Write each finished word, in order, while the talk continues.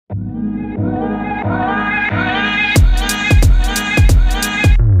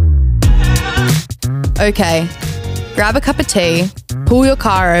Okay, grab a cup of tea, pull your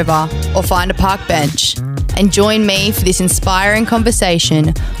car over, or find a park bench and join me for this inspiring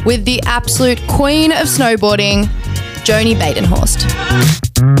conversation with the absolute queen of snowboarding, Joany Badenhorst.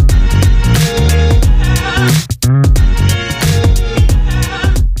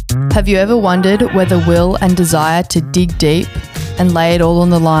 Have you ever wondered where the will and desire to dig deep and lay it all on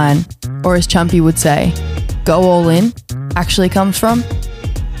the line, or as Chumpy would say, go all in, actually comes from?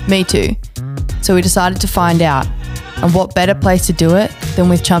 Me too. So we decided to find out, and what better place to do it than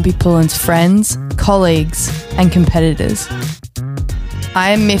with Chumpy Pullen's friends, colleagues and competitors. I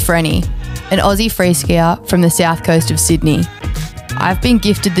am Miff Rennie, an Aussie freeskier from the south coast of Sydney. I've been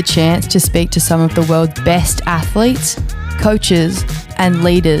gifted the chance to speak to some of the world's best athletes, coaches and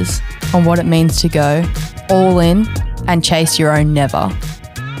leaders on what it means to go all in and chase your own never.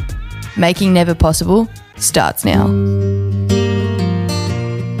 Making never possible starts now.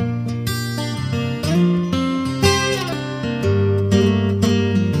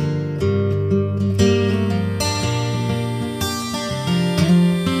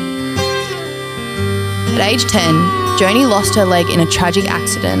 At age 10, Joany lost her leg in a tragic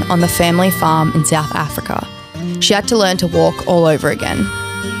accident on the family farm in South Africa. She had to learn to walk all over again.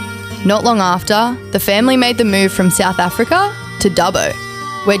 Not long after, the family made the move from South Africa to Dubbo,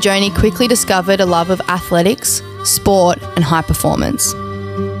 where Joany quickly discovered a love of athletics, sport and high performance.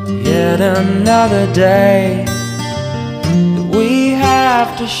 Yet another day that we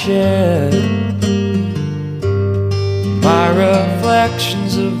have to share. My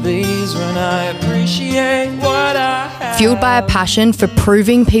reflections of these when I appreciate what I have. Fueled by a passion for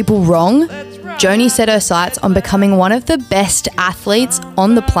proving people wrong, Joany set her sights on becoming one of the best athletes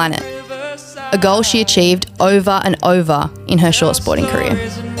on the planet, a goal she achieved over and over in her short sporting career.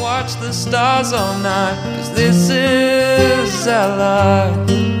 Watch the stars all night, 'cause this is our life.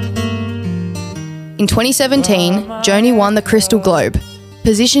 In 2017, Joany won the Crystal Globe,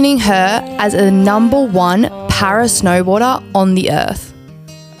 positioning her as a #1 para-snowboarder on the earth.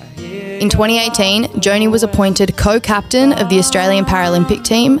 In 2018, Joany was appointed co-captain of the Australian Paralympic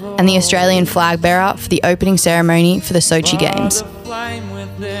team and the Australian flag bearer for the opening ceremony for the Sochi Games.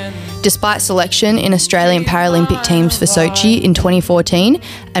 Despite selection in Australian Paralympic teams for Sochi in 2014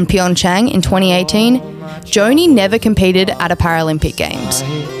 and Pyeongchang in 2018, Joany never competed at a Paralympic Games.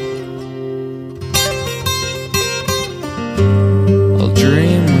 I'll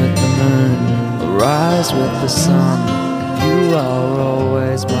dream with the moon, I'll rise with the sun. You are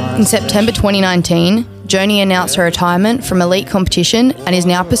always mine. In September 2019, Joany announced her retirement from elite competition and is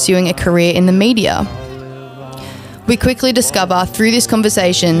now pursuing a career in the media. We quickly discover through this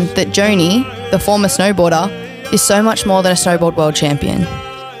conversation that Joany, the former snowboarder, is so much more than a snowboard world champion.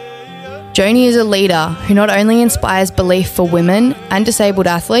 Joany is a leader who not only inspires belief for women and disabled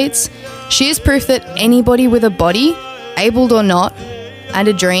athletes, she is proof that anybody with a body, abled or not, and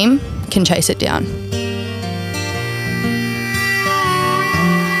a dream can chase it down.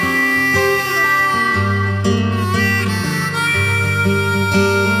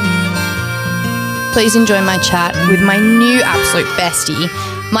 Please enjoy my chat with my new absolute bestie,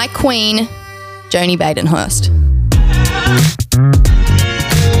 my queen, Joany Badenhorst.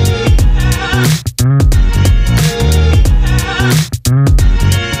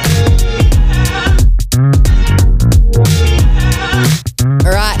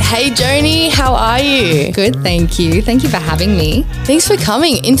 All right, hey Joany, how are you? Good, thank you. Thank you for having me. Thanks for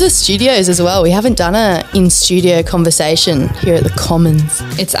coming into the studios as well. We haven't done a in-studio conversation here at the Commons.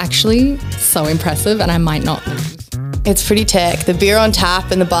 It's actually so impressive and I might not leave. It's pretty tech. The beer on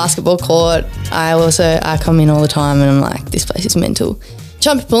tap and the basketball court. I come in all the time and I'm like, this place is mental.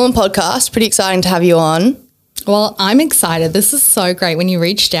 Chumpy Pullen podcast, pretty exciting to have you on. Well, I'm excited. This is so great. When you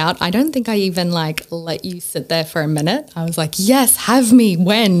reached out, I don't think I even let you sit there for a minute. I was like, yes, have me.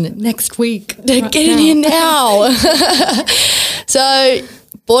 When? Next week. Get it in now. So,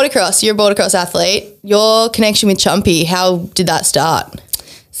 boardercross, you're a boardercross athlete. Your connection with Chumpy, how did that start?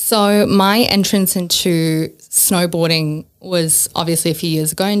 So my entrance into snowboarding was obviously a few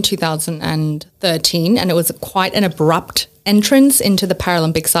years ago in 2013, and it was quite an abrupt entrance into the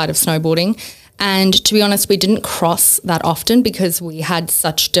Paralympic side of snowboarding. And to be honest, we didn't cross that often because we had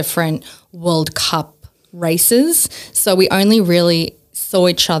such different World Cup races. So we only really saw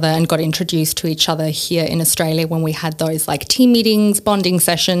each other and got introduced to each other here in Australia when we had those like team meetings, bonding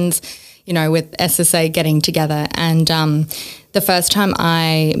sessions, you know, with SSA getting together. And the first time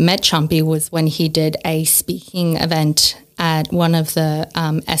I met Chumpy was when he did a speaking event at one of the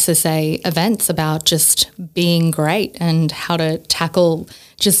SSA events about just being great and how to tackle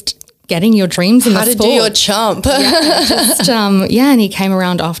just getting your dreams in How the to sport. do your chump. And he came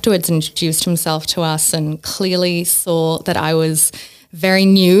around afterwards and introduced himself to us and clearly saw that I was very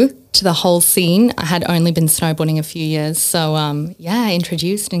new to the whole scene. I had only been snowboarding a few years. So, I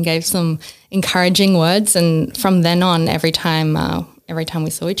introduced and gave some encouraging words. And from then on, every time we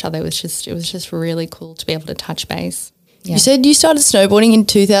saw each other, it was just really cool to be able to touch base. Yeah. You said you started snowboarding in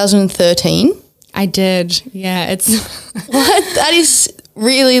 2013? I did. Yeah, it's What? That is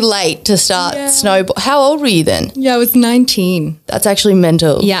really late to start snowboard. How old were you then? I was 19. That's actually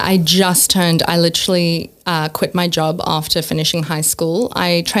mental. Yeah, I literally quit my job after finishing high school.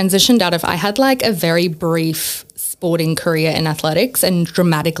 I transitioned I had like a very brief sporting career in athletics and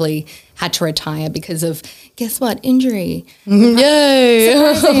dramatically had to retire because of, guess what, injury. Yay.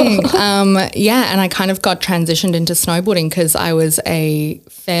 And I kind of got transitioned into snowboarding because I was a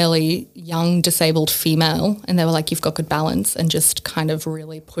fairly young disabled female and they were like, you've got good balance, and just kind of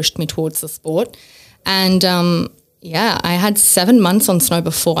really pushed me towards the sport. And I had 7 months on snow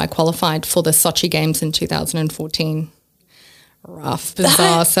before I qualified for the Sochi Games in 2014. Rough,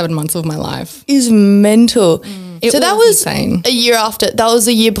 bizarre 7 months of my life. Is mental. So that was insane. a year after. That was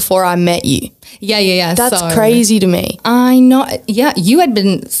a year before I met you. Yeah. That's So, crazy to me. I know. Yeah, you had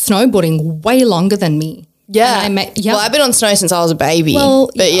been snowboarding way longer than me. Yeah. And Well, I've been on snow since I was a baby. Well,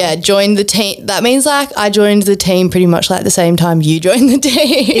 but joined the team. That means like I joined the team pretty much like the same time you joined the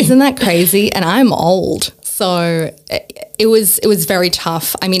team. Isn't that crazy? And I'm old. So it was very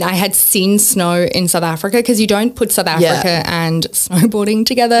tough. I mean, I had seen snow in South Africa because you don't put South Africa and snowboarding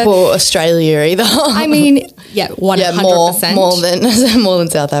together. Or Australia either. I mean, 100%. More than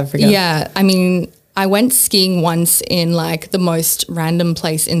South Africa. Yeah, I mean, I went skiing once in like the most random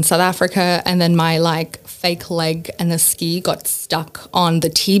place in South Africa, and then my like fake leg and the ski got stuck on the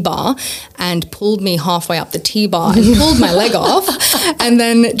T-bar and pulled me halfway up the T-bar and pulled my leg off, and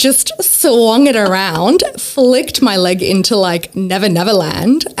then just swung it around, flicked my leg into like Never Never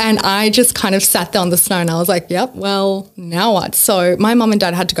Land, and I just kind of sat there on the snow and I was like, yep, well, now what? So my mum and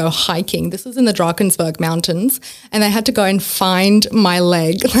dad had to go hiking. This was in the Drakensberg Mountains, and they had to go and find my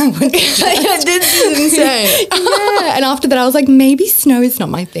leg. This is insane. Yeah, and after that I was like, maybe snow is not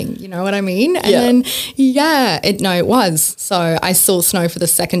my thing, you know what I mean? And then it was. So I saw snow for the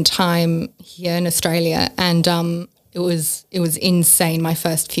second time here in Australia, and it was insane my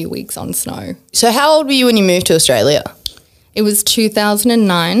first few weeks on snow. So how old were you when you moved to Australia? It was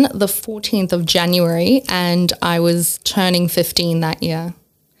 2009, the 14th of January, and I was turning 15 that year.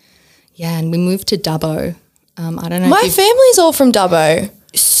 Yeah, and we moved to Dubbo. I don't know. My family's all from Dubbo.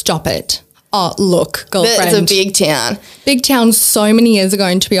 Stop it. Oh, look, girlfriend. It's a big town. Big town so many years ago,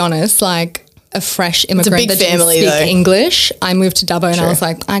 and to be honest, like a fresh immigrant that didn't speak English, I moved to Dubbo and I was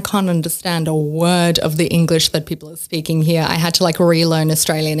like, I can't understand a word of the English that people are speaking here. I had to like relearn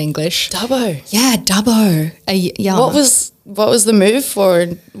Australian English. Dubbo. Yeah, Dubbo. Yeah. What was the move for?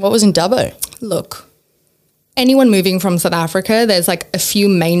 What was in Dubbo? Look, anyone moving from South Africa, there's like a few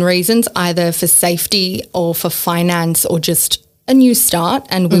main reasons, either for safety or for finance or just a new start,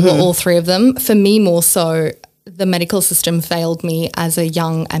 and we were all three of them. For me, more so, the medical system failed me as a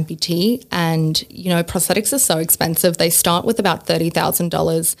young amputee, and you know, prosthetics are so expensive. They start with about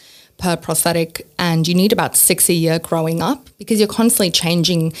 $30,000 per prosthetic, and you need about 6 a year growing up because you're constantly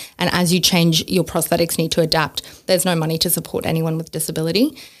changing, and as you change, your prosthetics need to adapt. There's no money to support anyone with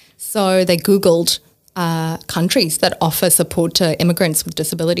disability. So they Googled countries that offer support to immigrants with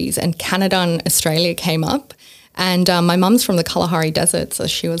disabilities, and Canada and Australia came up. And my mum's from the Kalahari Desert, so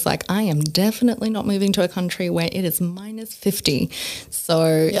she was like, I am definitely not moving to a country where it is minus 50.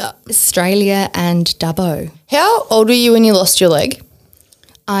 So Australia and Dubbo. How old were you when you lost your leg?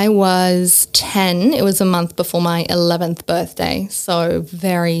 I was 10. It was a month before my 11th birthday. So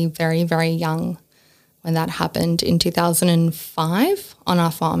very, very, very young when that happened in 2005 on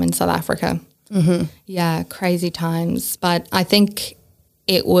our farm in South Africa. Mm-hmm. Yeah, crazy times. But I think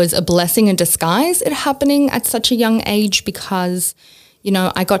it was a blessing in disguise, it happening at such a young age, because, you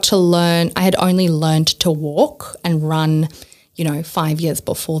know, I got to learn. I had only learned to walk and run, 5 years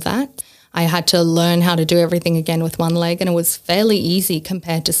before that. I had to learn how to do everything again with one leg, and it was fairly easy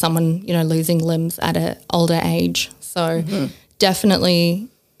compared to someone, losing limbs at an older age. So definitely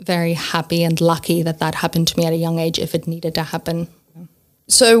very happy and lucky that happened to me at a young age if it needed to happen.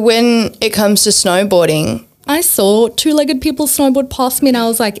 So when it comes to snowboarding, I saw two-legged people snowboard past me and I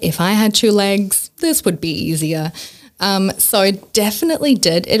was like, if I had two legs, this would be easier. So it definitely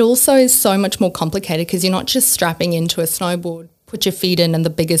did. It also is so much more complicated because you're not just strapping into a snowboard, put your feet in, and the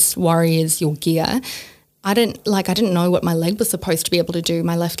biggest worry is your gear. I didn't know what my leg was supposed to be able to do,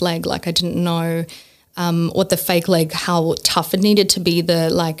 my left leg. Like I didn't know or the fake leg, how tough it needed to be, the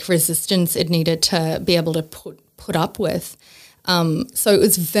like resistance it needed to be able to put up with. So it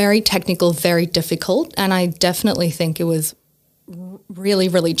was very technical, very difficult, and I definitely think it was really,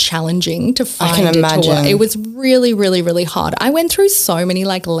 really challenging to find. I can imagine. It was really, really, really hard. I went through so many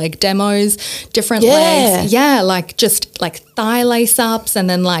like leg demos, different legs. Yeah, like just like thigh lace ups and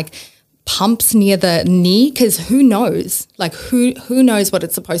then like pumps near the knee, because who knows? Like who knows what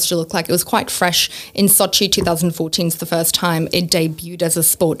it's supposed to look like? It was quite fresh. In Sochi 2014 is the first time it debuted as a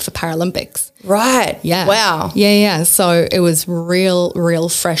sport for Paralympics. Right. Yeah. Wow. Yeah. So it was real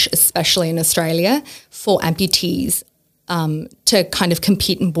fresh, especially in Australia, for amputees to kind of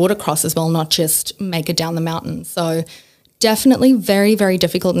compete and board across as well, not just make it down the mountain. So definitely very, very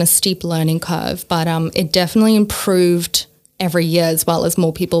difficult and a steep learning curve, but it definitely improved every year as well as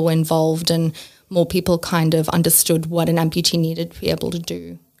more people were involved and more people kind of understood what an amputee needed to be able to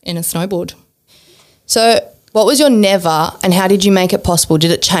do in a snowboard. So what was your never and how did you make it possible?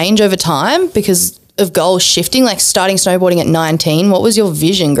 Did it change over time because of goals shifting, like starting snowboarding at 19? What was your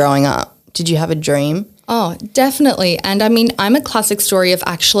vision growing up? Did you have a dream? Oh, definitely. And I mean, I'm a classic story of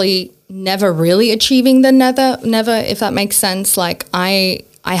actually never really achieving the never, if that makes sense. Like I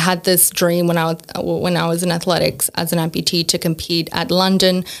had this dream when I was in athletics as an amputee to compete at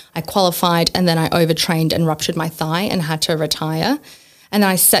London. I qualified and then I overtrained and ruptured my thigh and had to retire. And then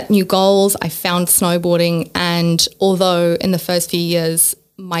I set new goals. I found snowboarding, and although in the first few years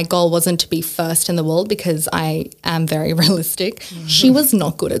my goal wasn't to be first in the world, because I am very realistic, she was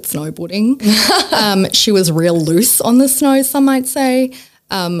not good at snowboarding. She was real loose on the snow, some might say.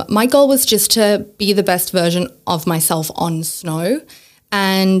 My goal was just to be the best version of myself on snow.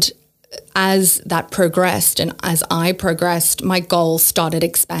 And as that progressed and as I progressed, my goals started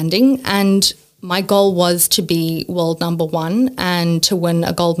expanding, and my goal was to be world number one and to win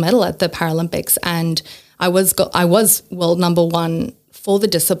a gold medal at the Paralympics. And I was world number one for the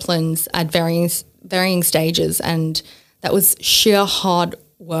disciplines at varying stages, and that was sheer hard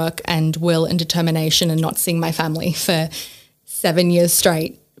work and will and determination and not seeing my family for 7 years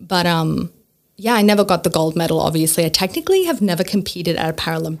straight. But yeah, I never got the gold medal, obviously. I technically have never competed at a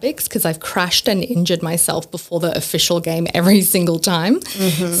Paralympics because I've crashed and injured myself before the official game every single time.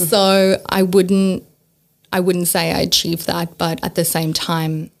 So I wouldn't say I achieved that, but at the same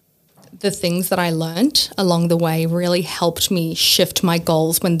time, the things that I learned along the way really helped me shift my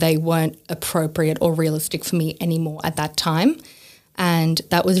goals when they weren't appropriate or realistic for me anymore at that time. And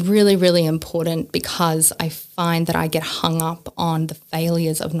that was really, really important, because I find that I get hung up on the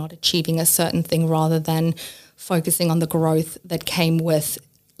failures of not achieving a certain thing rather than focusing on the growth that came with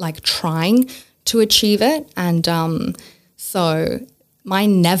like trying to achieve it. And so my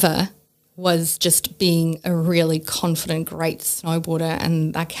never was just being a really confident, great snowboarder,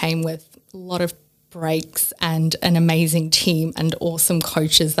 and that came with a lot of breaks and an amazing team and awesome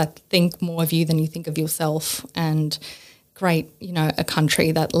coaches that think more of you than you think of yourself, and great, a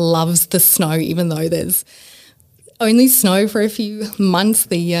country that loves the snow, even though there's only snow for a few months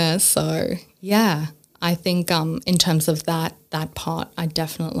the year. So yeah, I think in terms of that part, I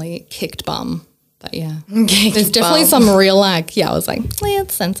definitely kicked bum. But yeah, there's definitely some real I was like,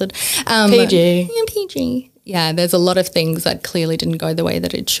 it's censored. PG. Yeah, PG. Yeah, there's a lot of things that clearly didn't go the way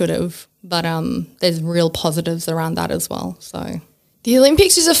that it should have, but there's real positives around that as well. So the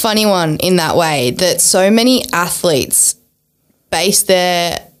Olympics is a funny one in that way, that so many athletes base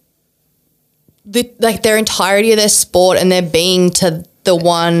their entirety of their sport and their being to the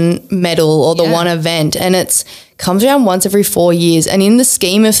one medal or the one event, and it's comes around once every 4 years, and in the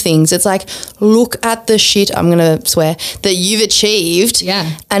scheme of things it's like, look at the shit, I'm gonna swear, that you've achieved,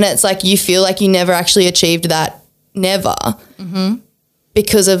 and it's like you feel like you never actually achieved that,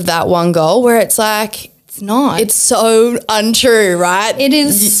 because of that one goal, where it's like, it's not. It's so untrue, right? It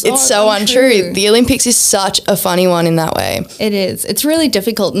is. It's so untrue. The Olympics is such a funny one in that way. It is. It's really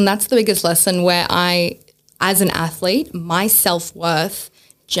difficult, and that's the biggest lesson where I, as an athlete, my self-worth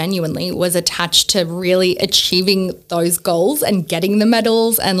genuinely was attached to really achieving those goals and getting the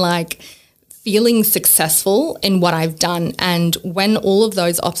medals and like feeling successful in what I've done. And when all of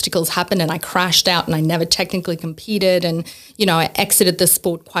those obstacles happened and I crashed out and I never technically competed and, I exited the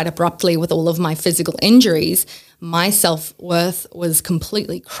sport quite abruptly with all of my physical injuries, my self-worth was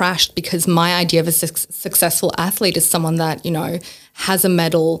completely crashed, because my idea of a successful athlete is someone that, has a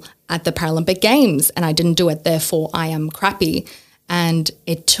medal at the Paralympic Games, and I didn't do it, therefore I am crappy. And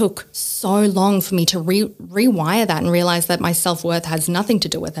it took so long for me to rewire that and realize that my self-worth has nothing to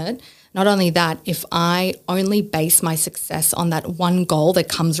do with it. Not only that, if I only base my success on that one goal that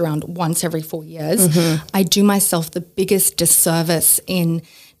comes around once every 4 years, I do myself the biggest disservice in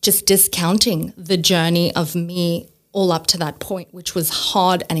just discounting the journey of me all up to that point, which was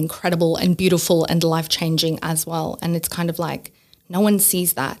hard and incredible and beautiful and life-changing as well. And it's kind of like no one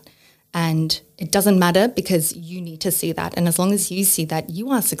sees that. And it doesn't matter because you need to see that. And as long as you see that, you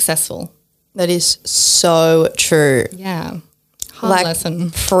are successful. That is so true. Yeah. Hard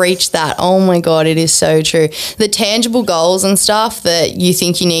lesson. Preach that. Oh my God, it is so true. The tangible goals and stuff that you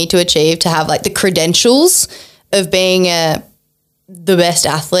think you need to achieve to have like the credentials of being the best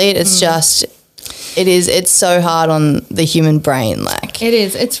athlete, it's so hard on the human brain. Like it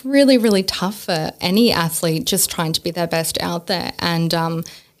is. It's really, really tough for any athlete just trying to be their best out there. And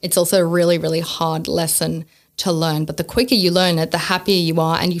it's also a really, really hard lesson to learn. But the quicker you learn it, the happier you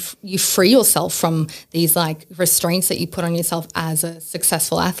are, and you free yourself from these like restraints that you put on yourself as a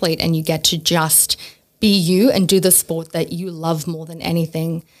successful athlete, and you get to just be you and do the sport that you love more than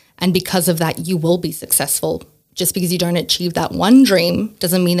anything. And because of that, you will be successful. Just because you don't achieve that one dream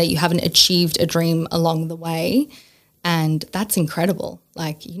doesn't mean that you haven't achieved a dream along the way. And that's incredible.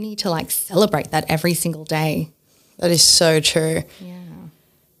 Like you need to like celebrate that every single day. that is so true. Yeah.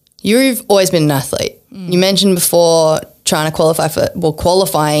 You've always been an athlete. You mentioned before trying to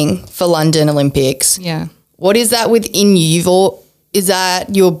qualifying for London Olympics. Yeah. What is that within you? Is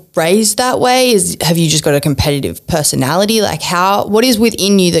that you're raised that way? Have you just got a competitive personality? Like what is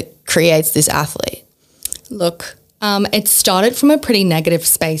within you that creates this athlete? Look, it started from a pretty negative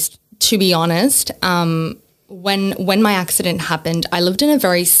space, to be honest. When my accident happened, I lived in a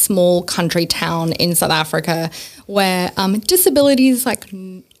very small country town in South Africa where disability is like,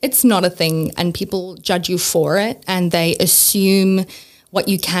 it's not a thing, and people judge you for it, and they assume what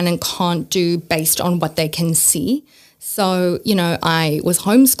you can and can't do based on what they can see. So, I was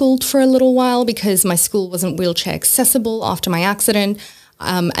homeschooled for a little while because my school wasn't wheelchair accessible after my accident.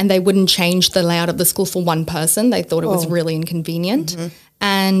 And they wouldn't change the layout of the school for one person. They thought it was really inconvenient. Mm-hmm.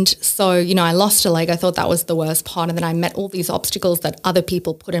 And so, I lost a leg. I thought that was the worst part. And then I met all these obstacles that other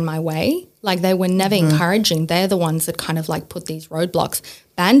people put in my way. Like they were never encouraging. They're the ones that kind of like put these roadblocks.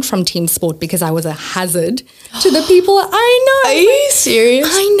 Banned from team sport because I was a hazard to the people. I know. Are you serious?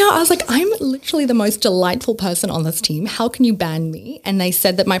 I know. I was like, I'm literally the most delightful person on this team. How can you ban me? And they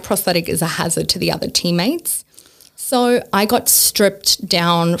said that my prosthetic is a hazard to the other teammates. So I got stripped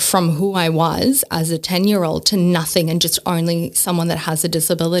down from who I was as a 10-year-old to nothing and just only someone that has a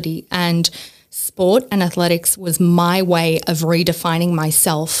disability. And sport and athletics was my way of redefining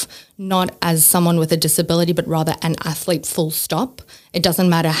myself, not as someone with a disability, but rather an athlete full stop. It doesn't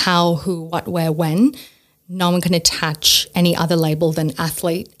matter how, who, what, where, when. No one can attach any other label than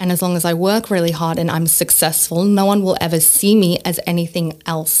athlete. And as long as I work really hard and I'm successful, no one will ever see me as anything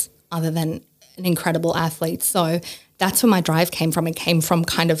else other than an incredible athlete. So that's where my drive came from. It came from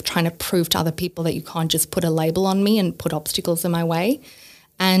kind of trying to prove to other people that you can't just put a label on me and put obstacles in my way.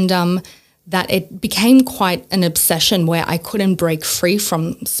 And that it became quite an obsession where I couldn't break free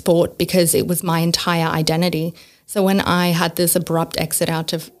from sport because it was my entire identity. So when I had this abrupt exit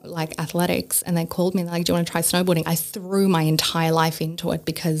out of like athletics and they called me, like, do you want to try snowboarding? I threw my entire life into it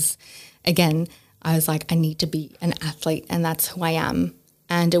because, again, I was like, I need to be an athlete and that's who I am.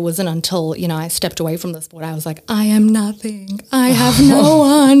 And it wasn't until, I stepped away from the sport, I was like, I am nothing. I have no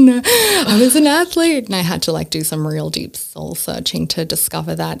one. I was an athlete. And I had to do some real deep soul searching to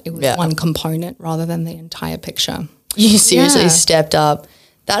discover that it was one component rather than the entire picture. You seriously stepped up.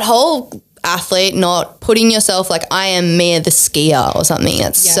 That whole athlete, not putting yourself like I am Mia the skier or something.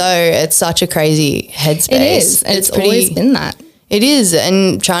 It's such a crazy headspace. It is. And it's always been that. It is.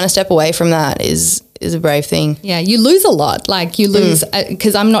 And trying to step away from that is a brave thing. Yeah, you lose a lot. Like you lose,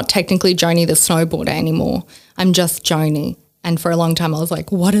 because I'm not technically Joany the snowboarder anymore. I'm just Joany. And for a long time I was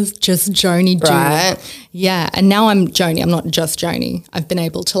like, what does just Joany do? Right. Yeah, and now I'm Joany. I'm not just Joany. I've been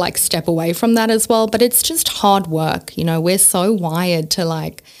able to step away from that as well. But it's just hard work. We're so wired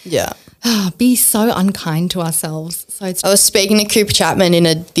to be so unkind to ourselves. So I was speaking to Cooper Chapman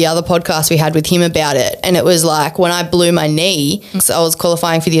in the other podcast we had with him about it, and it was like when I blew my knee, so I was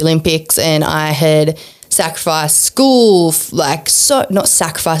qualifying for the Olympics and I had sacrificed school, not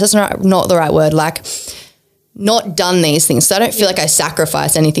sacrificed, that's not the right word, not done these things. So I don't feel like I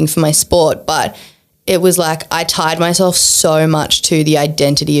sacrificed anything for my sport, but it was like I tied myself so much to the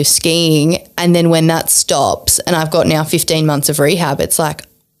identity of skiing, and then when that stops and I've got now 15 months of rehab, it's like,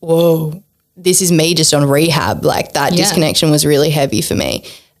 whoa, this is me just on rehab. That disconnection was really heavy for me.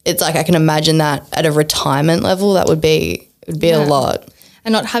 It's like I can imagine that at a retirement level, it would be a lot.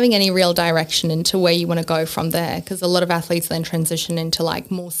 And not having any real direction into where you want to go from there, because a lot of athletes then transition into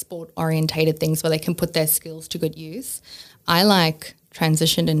more sport-orientated things where they can put their skills to good use. I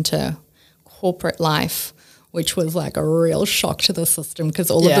transitioned into corporate life which was like a real shock to the system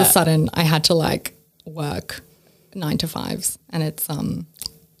because all of a sudden I had to like work 9 to 5s, and it's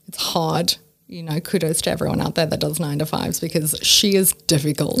hard. You know, kudos to everyone out there that does 9 to 5s because she is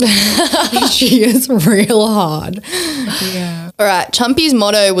difficult. She is real hard. Yeah. All right. Chumpy's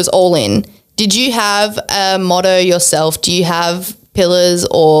motto was all in. Did you have a motto yourself? Do you have pillars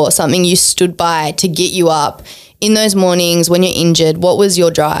or something you stood by to get you up in those mornings when you're injured? What was your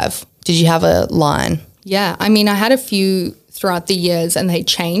drive? Did you have a line? Yeah. I mean, I had a few throughout the years and they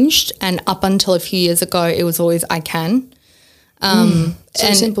changed. And up until a few years ago, it was always I can.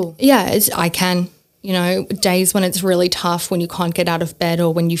 So simple. Yeah, it's I can. You know, days when it's really tough, when you can't get out of bed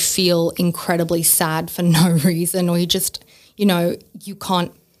or when you feel incredibly sad for no reason, or you just, you know, you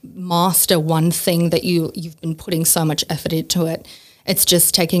can't master one thing that you've been putting so much effort into it. It's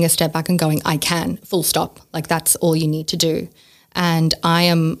just taking a step back and going, I can, full stop. Like that's all you need to do. And I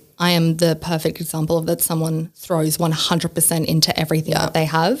am the perfect example of that. Someone throws 100% into everything that they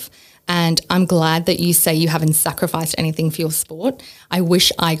have. And I'm glad that you say you haven't sacrificed anything for your sport. I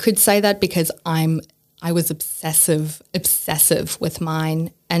wish I could say that because I was obsessive with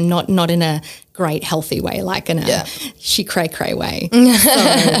mine, and not in a great healthy way, like in a she cray way.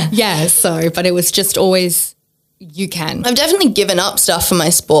 But it was just always you can. I've definitely given up stuff for my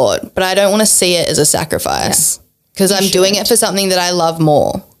sport, but I don't want to see it as a sacrifice because I'm doing it for something that I love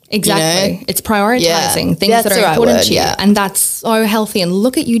more. Exactly. You know? It's prioritizing things that are important to you. And that's so healthy. And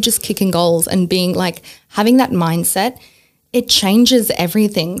look at you just kicking goals and being like, having that mindset, it changes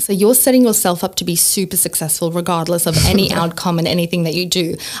everything. So you're setting yourself up to be super successful regardless of any outcome and anything that you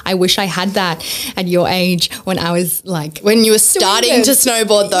do. I wish I had that at your age when I was like. When you were starting to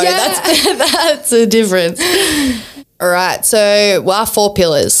snowboard though, that's a difference. All right. So our 4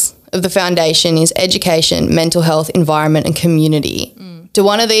 pillars of the foundation is education, mental health, environment and community. Do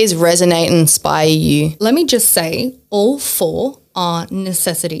one of these resonate and inspire you? Let me just say all 4 are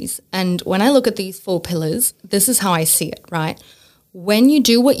necessities. And when I look at these 4 pillars, this is how I see it, right? When you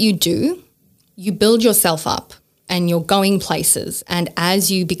do what you do, you build yourself up and you're going places. And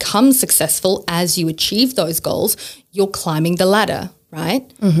as you become successful, as you achieve those goals, you're climbing the ladder, right?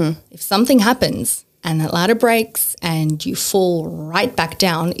 Mm-hmm. If something happens and that ladder breaks and you fall right back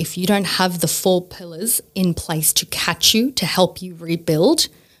down, if you don't have the 4 pillars in place to catch you, to help you rebuild,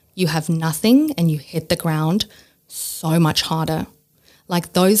 you have nothing and you hit the ground so much harder.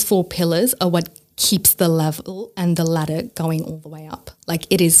 Like those 4 pillars are what keeps the level and the ladder going all the way up. Like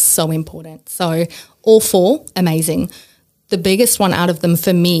it is so important. So all 4, amazing. The biggest one out of them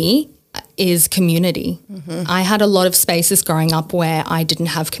for me is community. Mm-hmm. I had a lot of spaces growing up where I didn't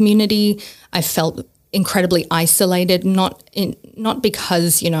have community. I felt incredibly isolated, not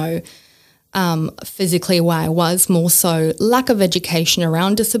because, you know, physically where I was, more so lack of education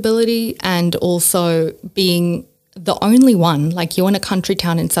around disability and also being the only one, like you're in a country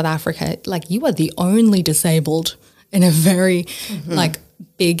town in South Africa, like you are the only disabled in a very like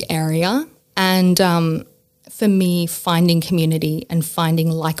big area. And for me, finding community and finding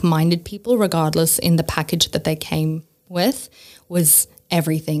like-minded people, regardless in the package that they came with, was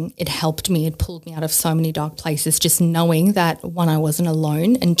everything. It helped me. It pulled me out of so many dark places, just knowing that 1, I wasn't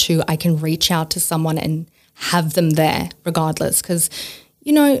alone, and 2, I can reach out to someone and have them there regardless. Because,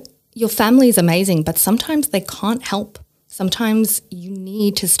 you know, your family is amazing, but sometimes they can't help. Sometimes you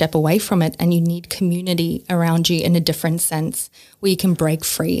need to step away from it and you need community around you in a different sense where you can break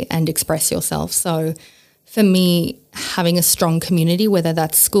free and express yourself. So for me, having a strong community, whether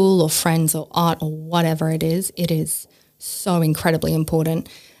that's school or friends or art or whatever it is so incredibly important.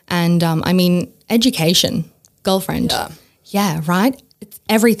 And I mean, education, girlfriend. Yeah, right?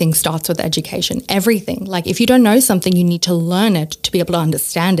 Everything starts with education, everything. Like if you don't know something, you need to learn it to be able to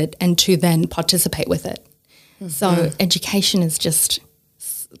understand it and to then participate with it. Mm-hmm. So education is just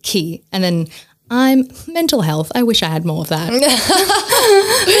key. And then mental health. I wish I had more of that.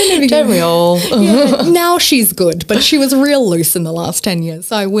 Don't we all? Yeah, now she's good, but she was real loose in the last 10 years.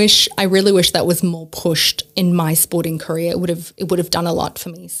 So I really wish that was more pushed in my sporting career. It would have done a lot for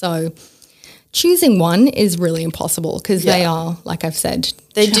me. So choosing one is really impossible because they are, like I've said.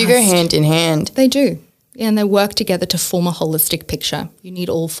 They do go hand in hand. They do. Yeah, and they work together to form a holistic picture. You need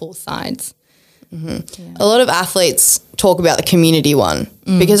all 4 sides. Mm-hmm. Yeah. A lot of athletes talk about the community one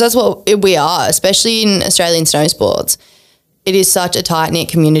because that's what we are, especially in Australian snow sports. It is such a tight-knit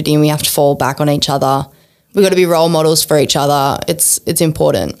community and we have to fall back on each other. We've got to be role models for each other. It's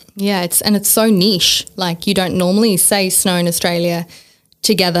important. Yeah, it's so niche. Like you don't normally say snow in Australia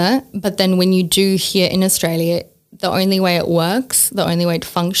together, but then when you do here in Australia, the only way it works, the only way it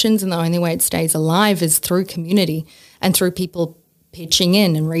functions and the only way it stays alive is through community and through people pitching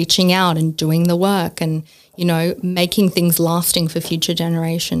in and reaching out and doing the work and, you know, making things lasting for future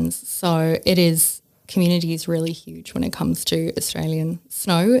generations. So community is really huge when it comes to Australian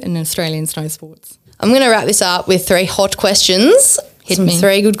snow and Australian snow sports. I'm going to wrap this up with 3 hot questions. Hit me.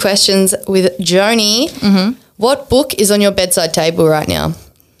 3 good questions with Joany. Mm-hmm. What book is on your bedside table right now?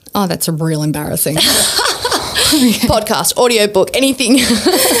 Oh, that's real embarrassing. Podcast, audiobook, anything.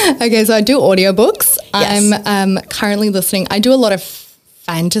 Okay, so I do audiobooks. Yes. I'm currently listening. I do a lot of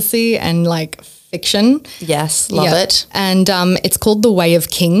fantasy and like fiction. Yes, love it. And it's called The Way of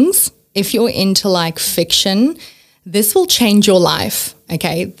Kings. If you're into like fiction, this will change your life.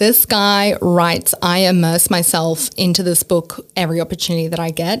 Okay, this guy writes, I immerse myself into this book every opportunity that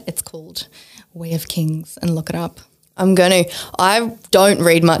I get. It's called Way of Kings, and look it up. I don't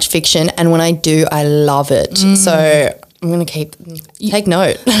read much fiction, and when I do, I love it. So I'm going to take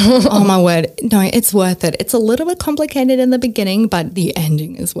note. Oh my word. No, it's worth it. It's a little bit complicated in the beginning, but the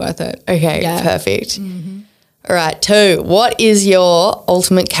ending is worth it. Okay, perfect. Mm-hmm. All right, 2. What is your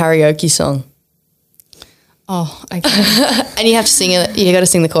ultimate karaoke song? Oh, okay. And you have to sing it. You got to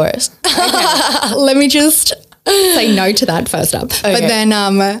sing the chorus. Okay. Let me just say no to that first up. Okay. But then,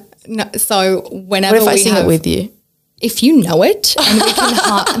 no, so whenever what if I sing it with you? If you know it, and we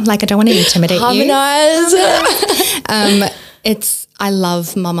can like I don't want to intimidate harmonize. I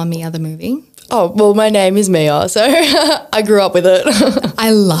love Mamma Mia the movie. Oh well, my name is Mia, so I grew up with it.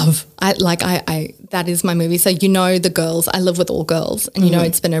 I that is my movie. So you know the girls. I live with all girls, and you know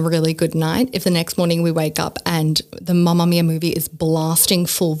it's been a really good night. If the next morning we wake up and the Mamma Mia movie is blasting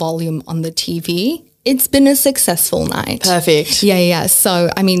full volume on the TV, it's been a successful night. Perfect. Yeah.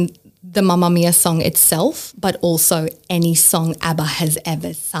 So I mean, the Mamma Mia song itself, but also any song ABBA has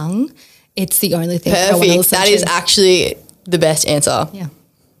ever sung. It's the only thing that I want to listen to. That is actually the best answer. Yeah.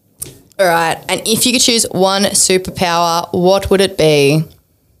 All right. And if you could choose one superpower, what would it be?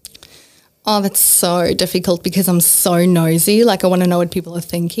 Oh, that's so difficult because I'm so nosy. Like I want to know what people are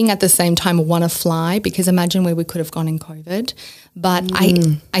thinking. At the same time, I want to fly because imagine where we could have gone in COVID. But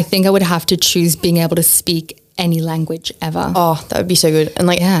I think I would have to choose being able to speak any language ever. Oh, that would be so good. And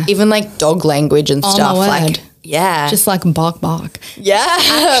like even like dog language and stuff. My word. Like just like bark. Yeah.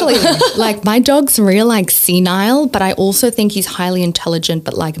 Actually, like my dog's real like senile, but I also think he's highly intelligent,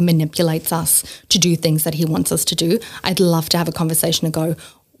 but like manipulates us to do things that he wants us to do. I'd love to have a conversation and go,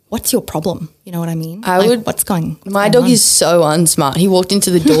 what's your problem? You know what I mean? What's going on? My dog is so unsmart. He walked into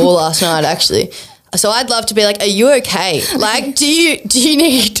the door last night actually. So I'd love to be like, are you okay? Like, do you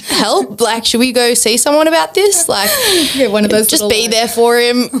need help? Like, should we go see someone about this? Like, one of those just be there for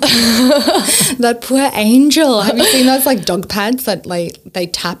him. That poor angel. Have you seen those like dog pads that like they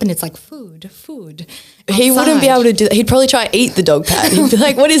tap and it's like food outside. He wouldn't be able to do that. He'd probably try and eat the dog pad. He'd be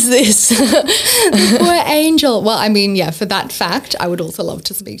like, what is this? Poor angel. Well, I mean, yeah, for that fact, I would also love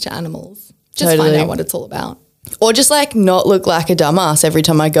to speak to animals. Just find out what it's all about. Or just like not look like a dumbass every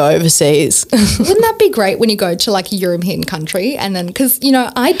time I go overseas. Wouldn't that be great when you go to like a European country and then, because, you know,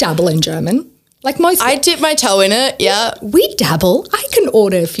 I dabble in German. Like most. I dip my toe in it, yeah. We dabble. I can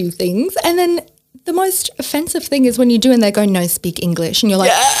order a few things. And then the most offensive thing is when you do and they go, no, speak English. And you're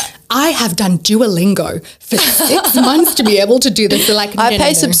like, I have done Duolingo for 6 months to be able to do this. They're like, I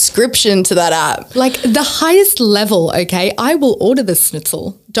pay subscription to that app. Like the highest level, okay, I will order the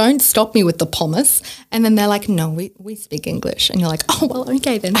schnitzel. Don't stop me with the pommes. And then they're like, no, we speak English. And you're like, oh, well,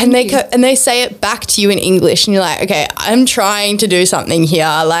 okay then. And they say it back to you in English. And you're like, okay, I'm trying to do something here.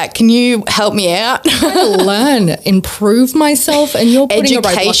 Like, can you help me out? I'm trying to learn, improve myself. And you're putting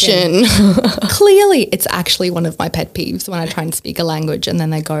education. A roadblock in. Clearly, it's actually one of my pet peeves when I try and speak a language and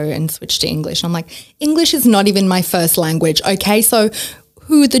then they go and switch to English. And I'm like, English is not even my first language. Okay, so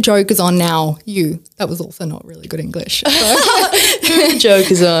who the joke is on now? You. That was also not really good English. So. Who the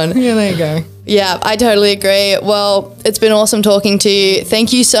joke is on? Yeah, there you go. Yeah, I totally agree. Well, it's been awesome talking to you.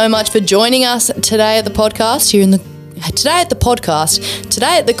 Thank you so much for joining us today at the podcast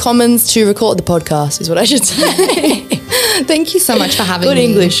today at the Commons to record the podcast is what I should say. Thank you so much for having me. Good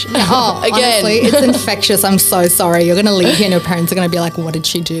English. Oh, again. Honestly, it's infectious. I'm so sorry. You're going to leave here and your parents are going to be like, what did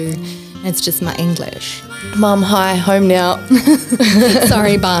she do? And it's just my English. Mum, hi, home now.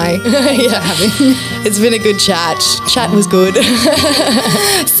 Sorry, bye. It's been a good chat. Chat was good.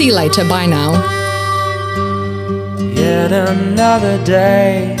 See you later. Bye now. Yet another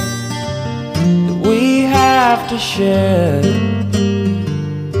day that we have to share.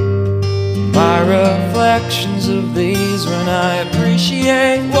 My reflections of these when I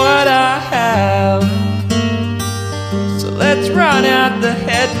appreciate what I have. So let's run out the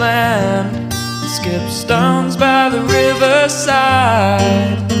headland, skip stones by the riverside,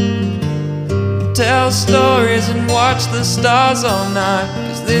 tell tell stories and watch the stars all night,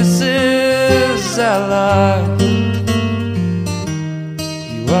 'cause this is our life.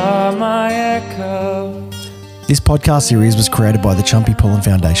 You are my echo. This podcast series was created by the Chumpy Pullen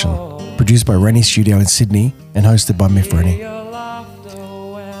Foundation, produced by Rennie Studio in Sydney and hosted by Miff Rennie.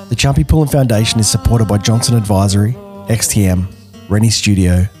 The Chumpy Pullen Foundation is supported by Johnson Advisory, XTM, Rennie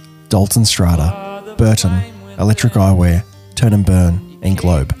Studio, Dalton Strata, Burton, Electric Eyewear, Turn and Burn, and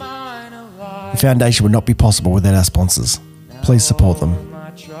Globe. The foundation would not be possible without our sponsors. Please support them.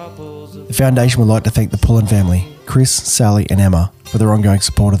 The foundation would like to thank the Pullen family, Chris, Sally and Emma, for their ongoing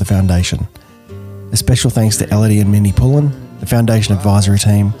support of the foundation. A special thanks to Elodie and Minnie Pullen, the foundation advisory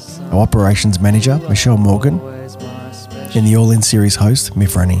team, our operations manager, Michelle Morgan, and the All In series host,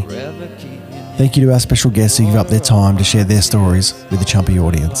 Miff Rennie. Thank you to our special guests who give up their time to share their stories with the Chumpy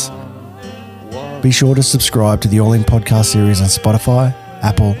audience. Be sure to subscribe to the All In podcast series on Spotify,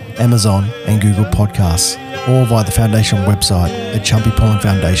 Apple, Amazon and Google Podcasts, or via the foundation website at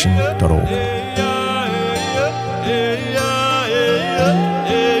chumpypullenfoundation.org.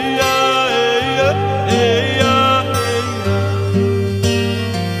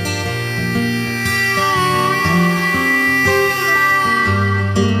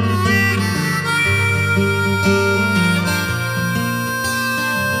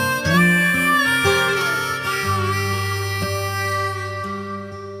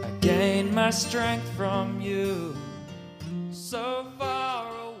 Gain my strength from you so far.